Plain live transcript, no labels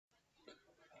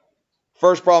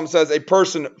First problem says a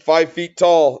person 5 feet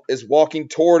tall is walking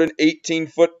toward an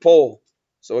 18-foot pole.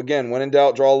 So again, when in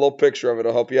doubt, draw a little picture of it.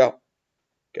 It'll help you out.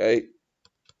 Okay.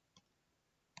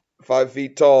 5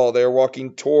 feet tall. They're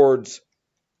walking towards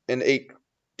an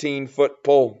 18-foot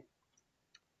pole.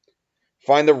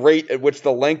 Find the rate at which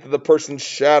the length of the person's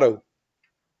shadow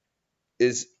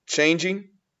is changing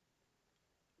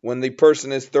when the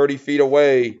person is 30 feet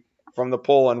away from the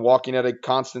pole and walking at a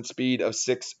constant speed of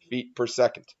 6 feet per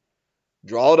second.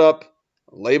 Draw it up,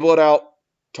 label it out,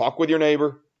 talk with your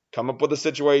neighbor, come up with a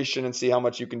situation, and see how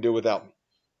much you can do without me.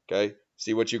 Okay?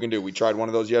 See what you can do. We tried one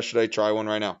of those yesterday. Try one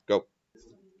right now. Go.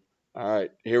 All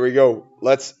right, here we go.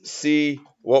 Let's see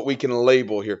what we can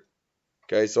label here.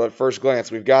 Okay, so at first glance,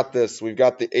 we've got this. We've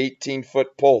got the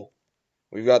 18-foot pole.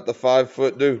 We've got the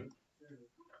 5-foot dude.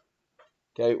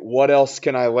 Okay, what else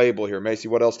can I label here? Macy,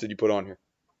 what else did you put on here?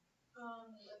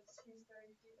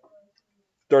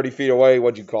 30 feet away.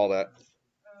 What'd you call that?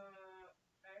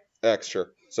 X, sure.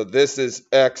 So this is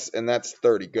X, and that's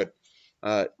 30. Good.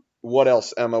 What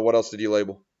else, Emma? What else did you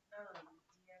label?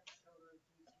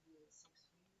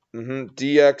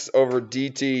 dx over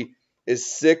dt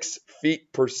is 6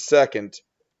 feet per second.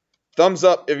 Thumbs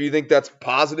up if you think that's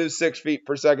positive 6 feet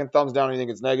per second. Thumbs down if you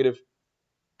think it's negative.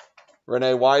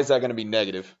 Renee, why is that going to be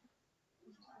negative?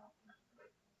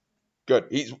 Good.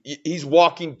 He's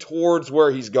walking towards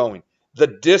where he's going. The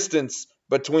distance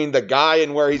between the guy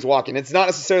and where he's walking. It's not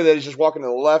necessarily that he's just walking to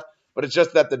the left, but it's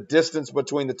just that the distance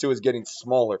between the two is getting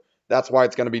smaller. That's why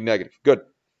it's going to be negative. Good.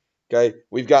 Okay.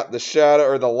 We've got the shadow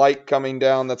or the light coming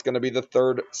down. That's going to be the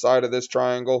third side of this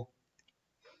triangle.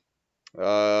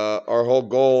 Our whole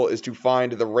goal is to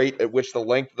find the rate at which the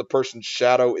length of the person's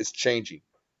shadow is changing.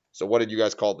 So what did you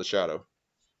guys call the shadow?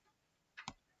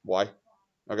 Y.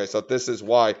 Okay, so this is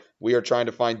y. We are trying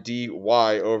to find dy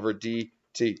over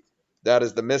dt. That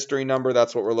is the mystery number.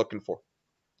 That's what we're looking for.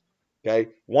 Okay,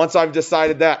 once I've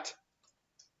decided that,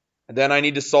 then I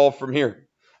need to solve from here.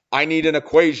 I need an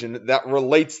equation that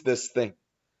relates this thing.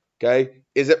 Okay,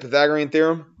 is it Pythagorean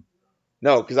theorem?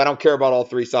 No, because I don't care about all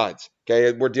three sides.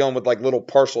 Okay, we're dealing with like little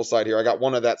partial side here. I got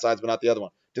one of that sides, but not the other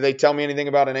one. Do they tell me anything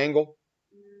about an angle?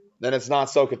 Then it's not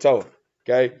SOHCAHTOA.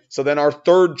 Okay, so then our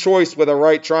third choice with a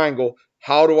right triangle,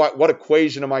 what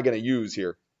equation am I going to use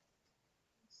here?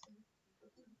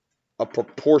 A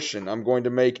proportion. I'm going to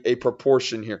make a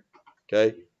proportion here.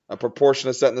 Okay, a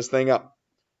proportion is setting this thing up.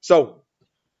 So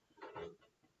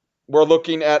we're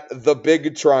looking at the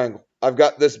big triangle. I've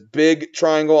got this big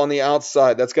triangle on the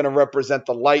outside. That's going to represent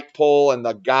the light pole and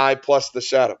the guy plus the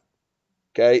shadow.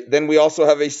 Okay, then we also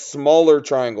have a smaller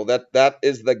triangle. That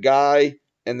is the guy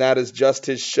and that is just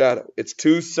his shadow. It's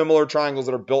two similar triangles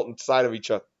that are built inside of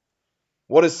each other.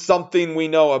 What is something we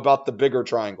know about the bigger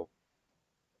triangle?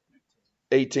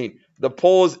 18. The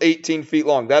pole is 18 feet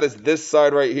long. That is this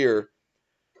side right here.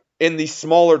 In the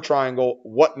smaller triangle,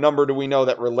 what number do we know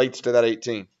that relates to that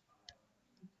 18?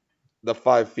 The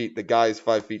 5 feet. The guy is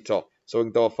 5 feet tall. So we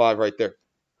can throw a 5 right there.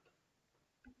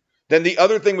 Then the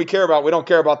other thing we care about, we don't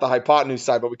care about the hypotenuse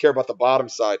side, but we care about the bottom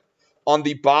side. On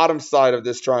the bottom side of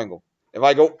this triangle, if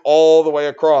I go all the way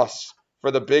across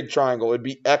for the big triangle, it would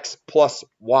be x plus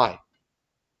y.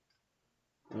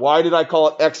 Why did I call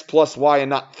it x plus y and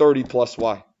not 30 plus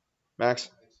y? Max?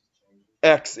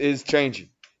 X is changing.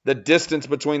 The distance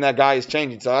between that guy is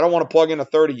changing. So I don't want to plug in a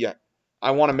 30 yet.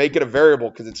 I want to make it a variable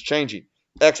because it's changing.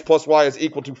 X plus y is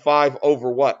equal to 5 over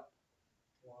what?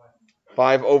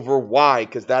 5 over y,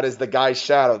 because that is the guy's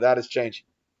shadow. That is changing.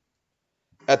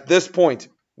 At this point,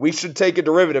 we should take a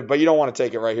derivative, but you don't want to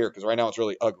take it right here because right now it's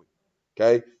really ugly.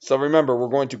 Okay? So remember, we're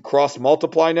going to cross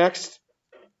multiply next,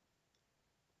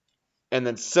 and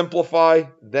then simplify,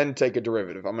 then take a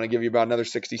derivative. I'm going to give you about another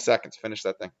 60 seconds. Finish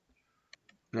that thing.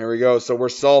 There we go. So we're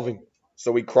solving.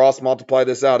 So we cross multiply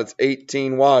this out. It's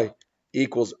 18y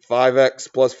equals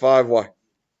 5x plus 5y.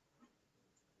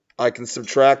 I can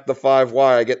subtract the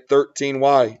 5y. I get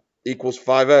 13y equals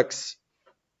 5x.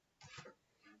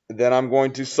 Then I'm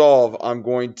going to solve. I'm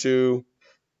going to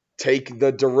take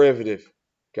the derivative.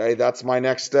 Okay, that's my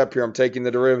next step here. I'm taking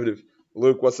the derivative.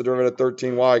 Luke, what's the derivative of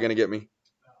 13y going to get me?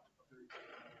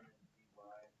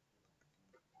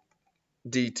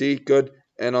 dt, good.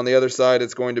 And on the other side,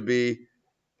 it's going to be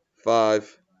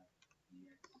 5.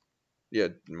 Yeah,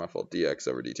 my fault. Dx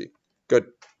over dt. Good.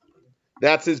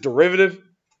 That's his derivative.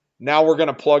 Now we're going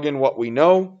to plug in what we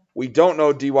know. We don't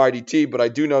know dy dt, but I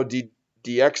do know dx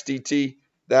dt.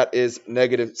 That is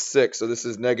negative 6. So this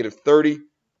is negative 30.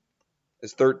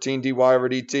 It's 13 dy over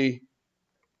dt.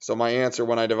 So my answer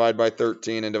when I divide by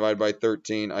 13 and divide by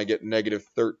 13, I get negative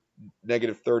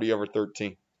 30 over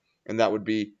 13. And that would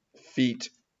be feet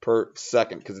per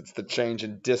second because it's the change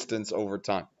in distance over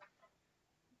time.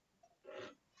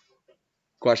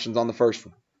 Questions on the first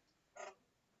one?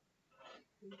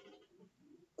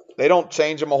 They don't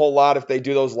change them a whole lot. If they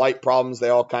do those light problems, they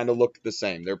all kind of look the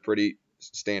same. They're pretty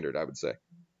standard, I would say.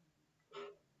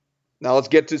 Now let's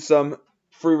get to some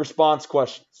free response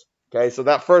questions. Okay, so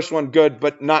that first one, good,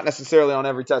 but not necessarily on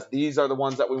every test. These are the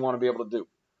ones that we want to be able to do.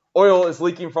 Oil is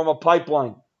leaking from a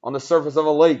pipeline on the surface of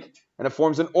a lake, and it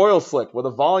forms an oil slick where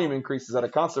the volume increases at a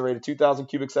constant rate of 2,000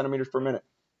 cubic centimeters per minute.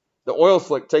 The oil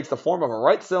slick takes the form of a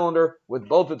right cylinder with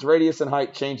both its radius and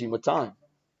height changing with time.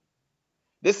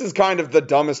 This is kind of the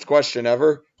dumbest question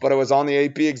ever, but it was on the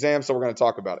AP exam, so we're going to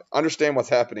talk about it. Understand what's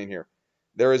happening here.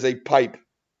 There is a pipe.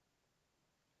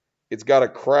 It's got a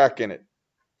crack in it.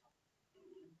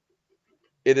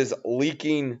 It is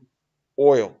leaking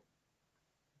oil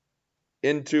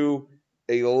into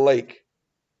a lake.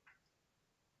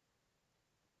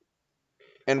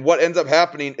 And what ends up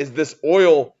happening is this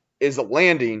oil is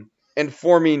landing and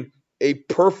forming a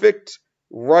perfect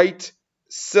right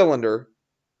cylinder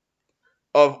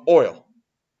of oil.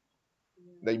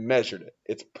 They measured it.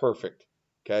 It's perfect.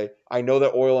 Okay. I know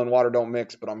that oil and water don't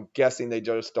mix, but I'm guessing they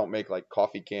just don't make like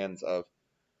coffee cans of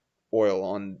oil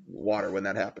on water when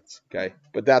that happens. Okay.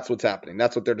 But that's what's happening.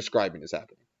 That's what they're describing is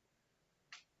happening.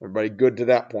 Everybody good to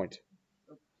that point?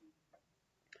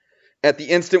 At the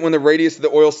instant when the radius of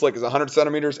the oil slick is 100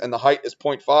 centimeters and the height is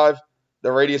 0.5,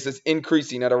 the radius is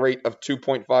increasing at a rate of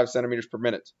 2.5 centimeters per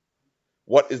minute.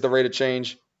 What is the rate of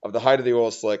change of the height of the oil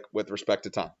slick with respect to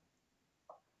time?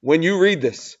 When you read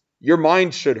this, your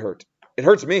mind should hurt. It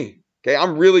hurts me. Okay,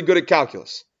 I'm really good at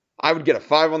calculus. I would get a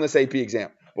 5 on this AP exam.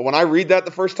 But when I read that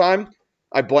the first time,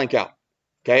 I blank out.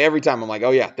 Okay, every time I'm like,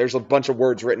 oh yeah, there's a bunch of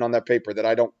words written on that paper that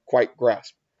I don't quite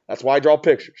grasp. That's why I draw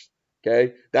pictures.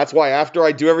 Okay, that's why after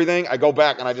I do everything, I go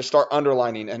back and I just start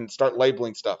underlining and start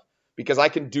labeling stuff because I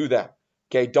can do that.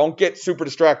 Okay, don't get super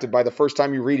distracted by the first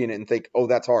time you're reading it and think, oh,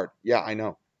 that's hard. Yeah, I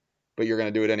know, but you're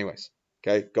going to do it anyways.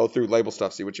 Okay, go through, label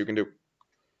stuff, see what you can do.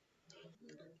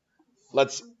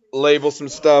 Let's label some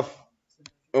stuff.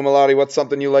 Umalati, what's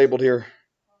something you labeled here?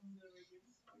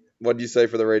 What did you say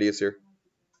for the radius here?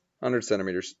 100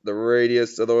 centimeters. The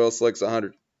radius of the oil slick's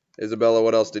 100. Isabella,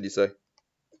 what else did you say?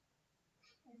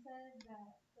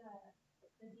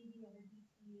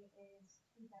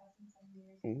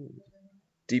 Ooh.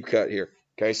 Deep cut here.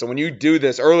 Okay, so when you do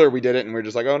this, earlier we did it and we are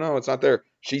just like, oh no, it's not there.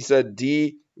 She said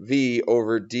dV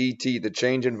over dt, the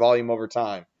change in volume over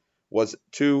time, was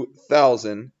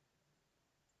 2,000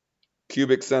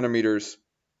 cubic centimeters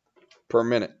per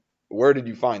minute. Where did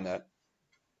you find that?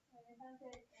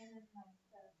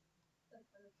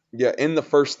 Yeah, in the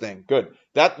first thing. Good.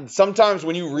 That sometimes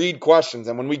when you read questions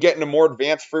and when we get into more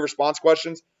advanced free response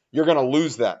questions, you're going to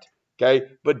lose that. Okay,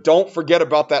 but don't forget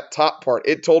about that top part.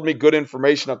 It told me good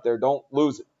information up there. Don't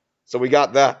lose it. So we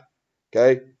got that.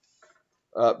 Okay.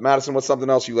 Madison, what's something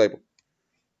else you labeled?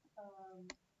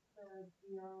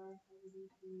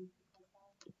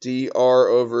 dr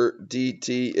over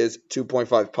dt is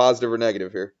 2.5. Positive or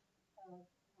negative here?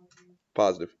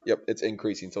 Positive. Yep, it's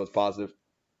increasing, so it's positive.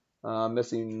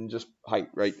 Missing just height,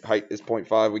 right? Height is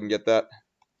 0.5. We can get that.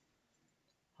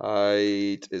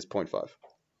 Height is 0.5.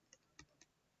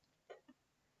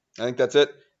 I think that's it.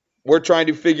 We're trying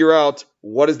to figure out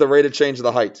what is the rate of change of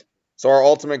the height. So our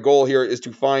ultimate goal here is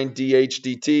to find dh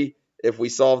dt. If we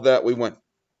solve that, we win.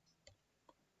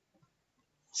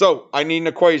 So I need an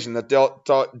equation that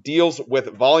deals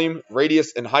with volume,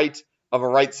 radius, and height of a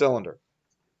right cylinder.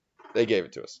 They gave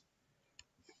it to us.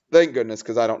 Thank goodness,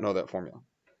 because I don't know that formula.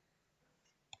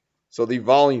 So the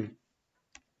volume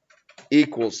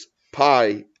equals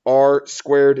pi r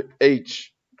squared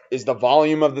h. Is the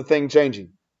volume of the thing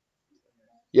changing?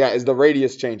 Yeah. Is the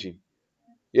radius changing?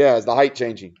 Yeah. Is the height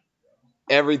changing?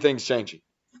 Everything's changing.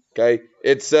 Okay.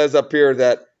 It says up here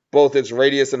that both its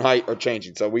radius and height are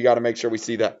changing. So we got to make sure we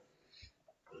see that.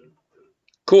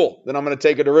 Cool. Then I'm going to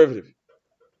take a derivative.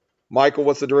 Michael,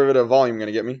 what's the derivative of volume going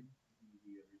to get me?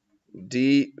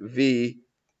 dV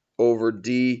over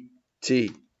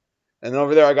dt. And then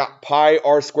over there I got pi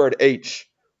r squared h.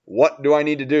 What do I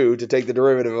need to do to take the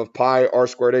derivative of pi r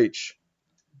squared h?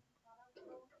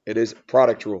 It is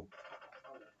product rule.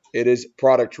 It is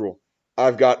product rule.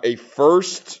 I've got a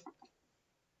first.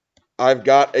 I've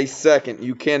got a second.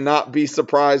 You cannot be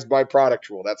surprised by product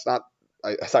rule. That's not,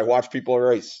 as I watch people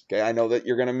erase. Okay, I know that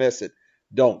you're going to miss it.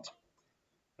 Don't.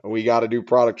 We got to do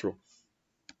product rule.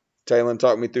 Taylor,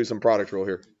 talk me through some product rule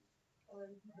here.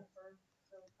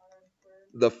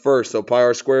 The first, so pi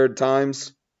r squared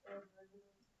times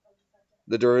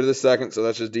the derivative of the second, so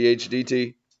that's just dh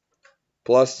dt,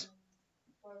 plus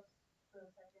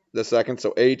the second.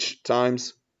 So h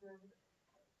times.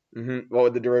 What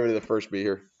would the derivative of the first be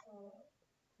here?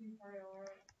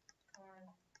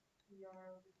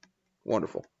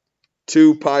 Wonderful.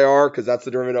 2 pi r, because that's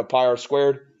the derivative of pi r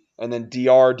squared, and then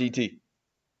dr dt.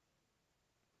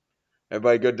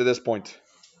 Everybody good to this point?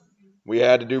 We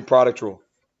had to do product rule.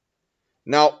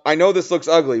 Now, I know this looks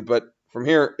ugly, but from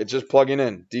here, it's just plugging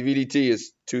in. dv dt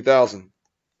is 2,000.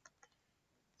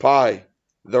 Pi,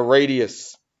 the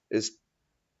radius, is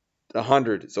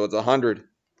 100, so it's 100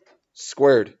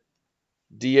 squared.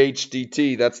 dh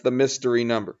dt, that's the mystery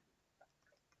number.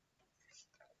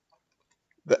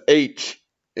 The h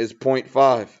is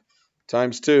 0.5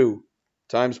 times 2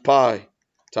 times pi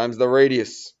times the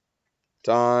radius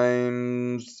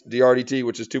times dr dt,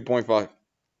 which is 2.5.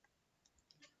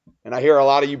 And I hear a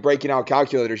lot of you breaking out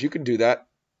calculators. You can do that.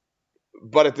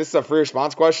 But if this is a free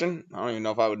response question, I don't even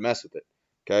know if I would mess with it.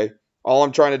 Okay? All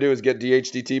I'm trying to do is get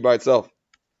dh dt by itself.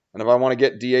 And if I want to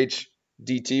get dh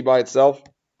dt by itself,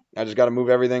 I just got to move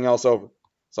everything else over.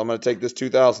 So I'm going to take this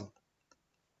 2,000.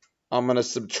 I'm going to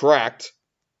subtract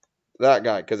that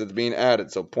guy because it's being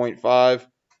added. So 0.5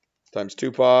 times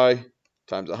 2 pi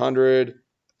times 100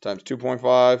 times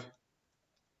 2.5.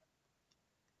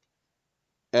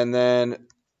 And then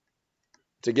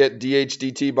to get dh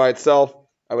dt by itself,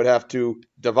 I would have to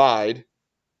divide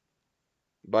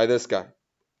by this guy,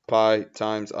 pi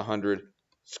times 100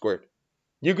 squared.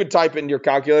 You could type it in your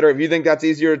calculator. If you think that's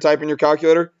easier to type in your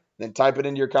calculator, then type it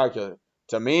into your calculator.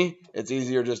 To me, it's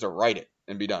easier just to write it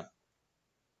and be done.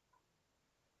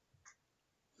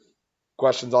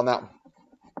 Questions on that one?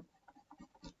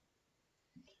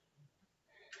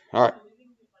 All right.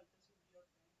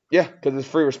 Yeah, because it's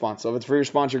free response. So if it's free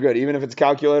response, you're good. Even if it's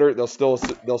calculator, they'll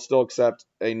still accept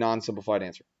a non-simplified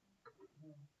answer.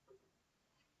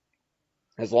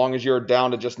 As long as you're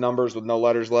down to just numbers with no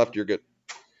letters left, you're good.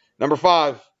 Number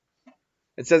 5.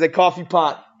 It says a coffee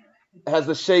pot has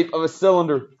the shape of a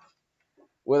cylinder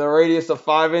with a radius of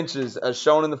 5 inches as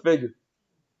shown in the figure.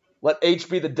 Let h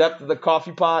be the depth of the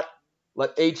coffee pot.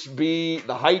 Let h be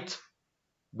the height.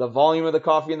 The volume of the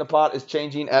coffee in the pot is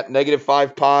changing at negative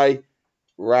 5 pi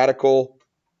radical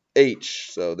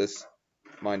h. So this,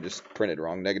 mine just printed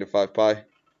wrong. Negative 5 pi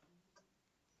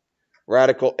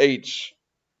radical h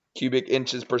cubic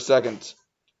inches per second.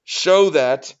 Show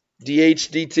that dh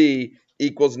dt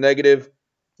equals negative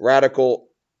radical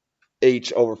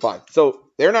h over 5. So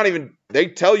they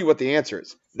tell you what the answer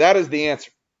is. That is the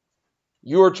answer.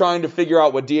 You are trying to figure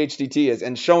out what dh dt is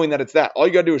and showing that it's that. All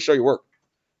you got to do is show your work.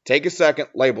 Take a second,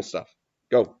 label stuff.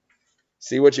 Go.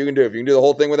 See what you can do. If you can do the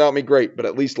whole thing without me, great, but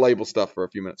at least label stuff for a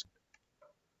few minutes.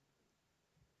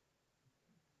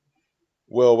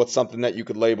 Will, what's something that you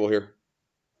could label here?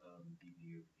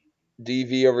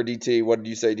 dv over dt. What did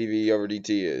you say dv over dt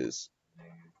is?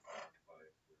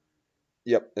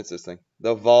 Yep, it's this thing.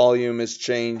 The volume is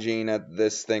changing at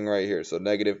this thing right here. So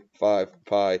negative 5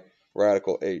 pi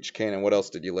radical h. Cannon, what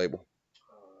else did you label?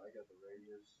 I got the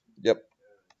radius. Yep,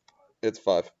 it's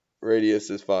 5. Radius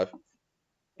is 5.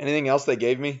 Anything else they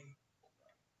gave me?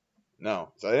 No,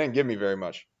 so they didn't give me very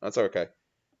much. That's okay.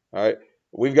 All right,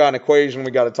 we've got an equation.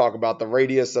 We got to talk about the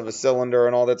radius of a cylinder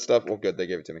and all that stuff. Well, good, they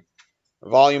gave it to me.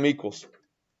 Volume equals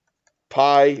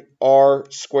pi r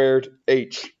squared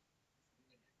h.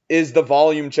 Is the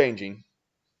volume changing?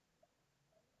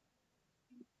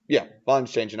 Yeah,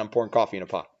 volume's changing. I'm pouring coffee in a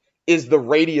pot. Is the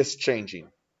radius changing?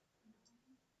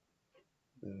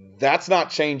 That's not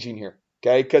changing here,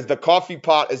 okay? Because the coffee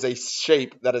pot is a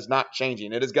shape that is not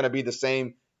changing. It is going to be the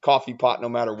same coffee pot no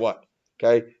matter what,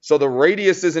 okay? So the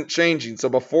radius isn't changing. So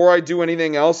before I do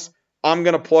anything else, I'm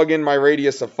going to plug in my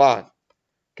radius of 5,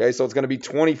 okay? So it's going to be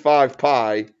 25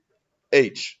 pi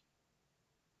h.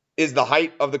 Is the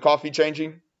height of the coffee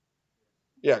changing?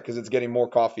 Yeah, because it's getting more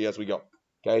coffee as we go,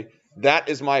 okay? That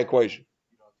is my equation.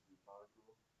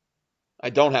 I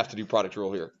don't have to do product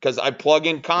rule here because I plug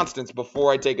in constants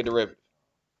before I take a derivative,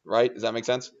 right? Does that make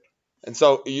sense? And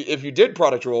so if you did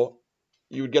product rule,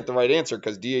 you would get the right answer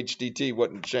because dh dt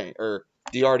wouldn't change, or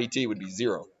dr dt would be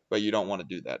 0, but you don't want to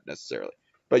do that necessarily,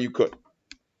 but you could.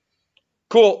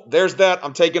 Cool, there's that.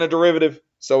 I'm taking a derivative,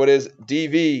 so it is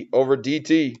dv over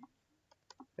dt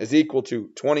is equal to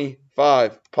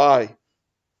 25 pi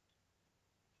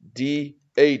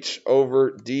dh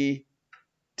over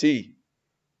dt.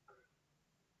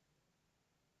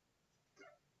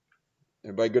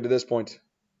 Everybody good to this point?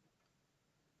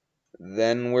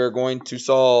 Then we're going to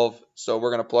solve. So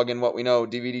we're going to plug in what we know,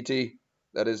 dv dt.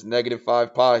 That is negative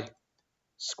 5 pi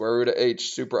square root of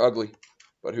h. Super ugly,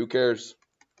 but who cares?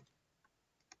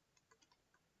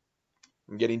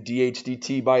 I'm getting dh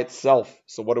dt by itself.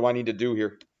 So what do I need to do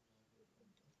here?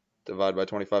 divide by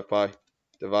 25 pi,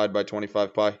 divide by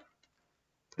 25 pi.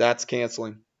 That's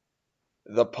canceling.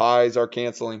 The pi's are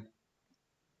canceling.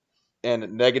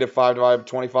 And negative 5 divided by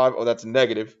 25, oh, that's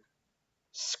negative.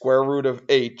 Square root of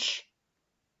h,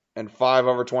 and 5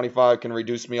 over 25 can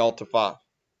reduce me all to 5.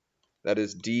 That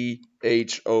is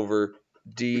dh over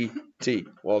dt.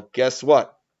 Well, guess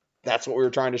what? That's what we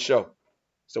were trying to show.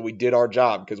 So we did our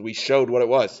job because we showed what it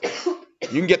was.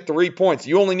 You can get 3 points.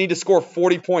 You only need to score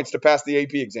 40 points to pass the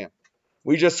AP exam.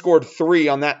 We just scored 3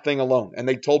 on that thing alone, and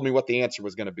they told me what the answer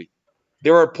was going to be.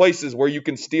 There are places where you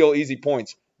can steal easy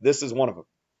points. This is one of them.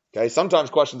 Okay, sometimes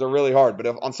questions are really hard, but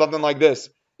on something like this,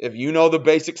 if you know the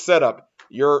basic setup,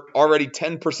 you're already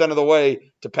 10% of the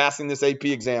way to passing this AP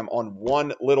exam on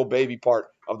one little baby part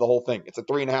of the whole thing. It's a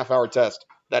 3.5-hour test.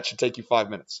 That should take you 5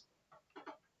 minutes.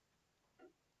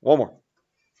 One more.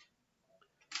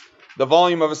 The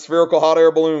volume of a spherical hot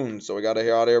air balloon. So we got a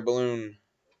hot air balloon.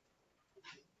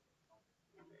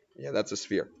 Yeah, that's a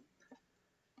sphere.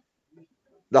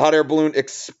 The hot air balloon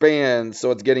expands,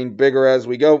 so it's getting bigger as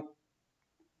we go.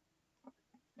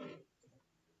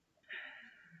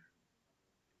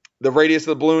 The radius of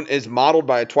the balloon is modeled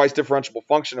by a twice differentiable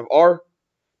function of r.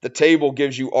 The table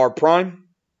gives you r prime.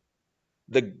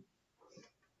 The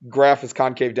graph is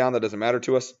concave down. That doesn't matter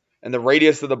to us. And the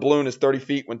radius of the balloon is 30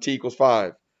 feet when t equals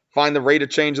 5. Find the rate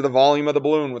of change of the volume of the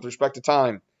balloon with respect to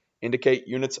time. Indicate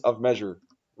units of measure.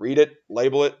 Read it,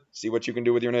 label it, see what you can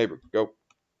do with your neighbor. Go.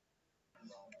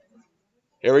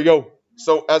 Here we go.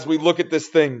 So as we look at this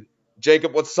thing,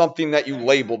 Jacob, what's something that you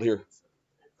labeled here?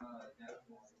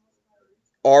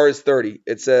 R is 30.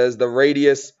 It says the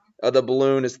radius of the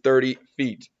balloon is 30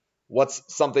 feet. What's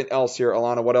something else here,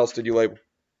 Alana? What else did you label?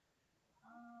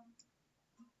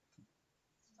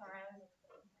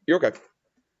 You're okay.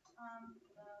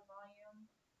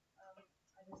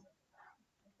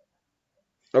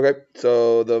 Okay,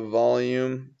 so the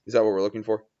volume, is that what we're looking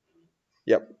for?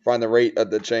 Yep, find the rate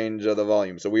of the change of the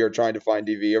volume. So we are trying to find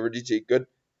dV over dt. Good.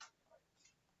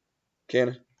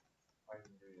 Cannon?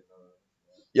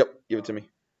 Yep, give it to me.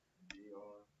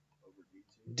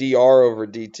 dr over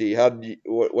dt. How did you,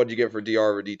 what did you get for dr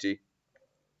over dt?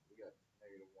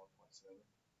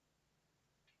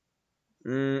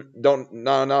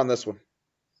 Not on this one.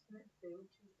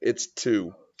 It's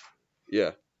 2.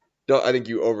 Yeah. I think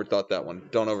you overthought that one.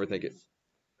 Don't overthink it.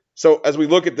 So as we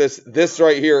look at this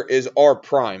right here is r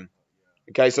prime.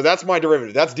 Okay, so that's my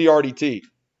derivative. That's dr dt.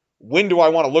 When do I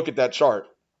want to look at that chart?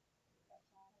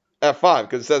 At 5,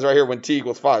 because it says right here when t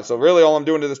equals 5. So really all I'm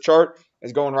doing to this chart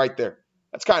is going right there.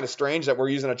 That's kind of strange that we're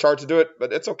using a chart to do it,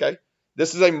 but it's okay.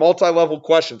 This is a multi-level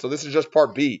question, so this is just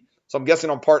part B. So I'm guessing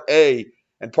on part A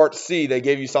and part C, they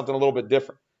gave you something a little bit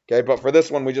different. Okay, but for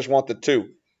this one, we just want the 2.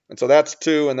 And so that's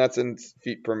 2, and that's in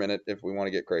feet per minute if we want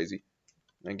to get crazy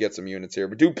and get some units here.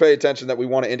 But do pay attention that we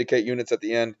want to indicate units at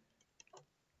the end.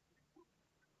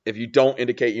 If you don't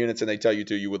indicate units and they tell you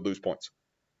to, you would lose points.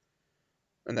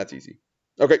 And that's easy.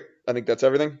 Okay, I think that's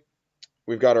everything.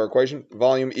 We've got our equation.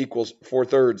 Volume equals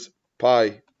 4/3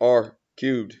 pi r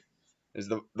cubed. Is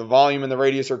the volume and the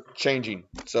radius are changing.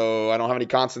 So I don't have any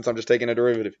constants. I'm just taking a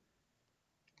derivative.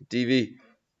 dV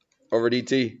over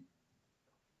dt.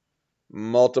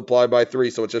 Multiply by 3.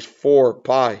 So it's just 4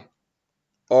 pi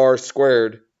r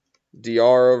squared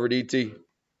dr over dt.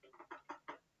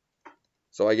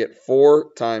 So I get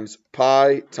 4 times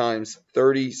pi times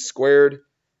 30 squared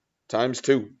times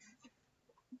 2.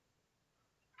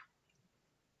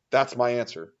 That's my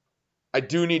answer. I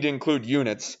do need to include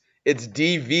units. It's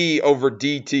dV over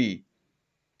dt.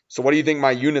 So what do you think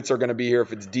my units are going to be here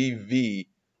if it's dV,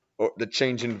 or the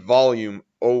change in volume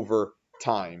over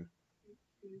time?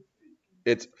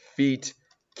 It's feet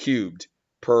cubed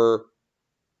per,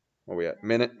 what are we at,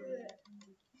 minute?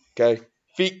 Okay,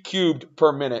 feet cubed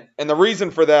per minute. And the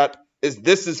reason for that is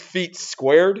this is feet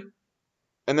squared,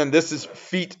 and then this is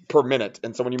feet per minute.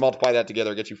 And so when you multiply that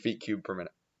together, it gets you feet cubed per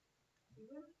minute.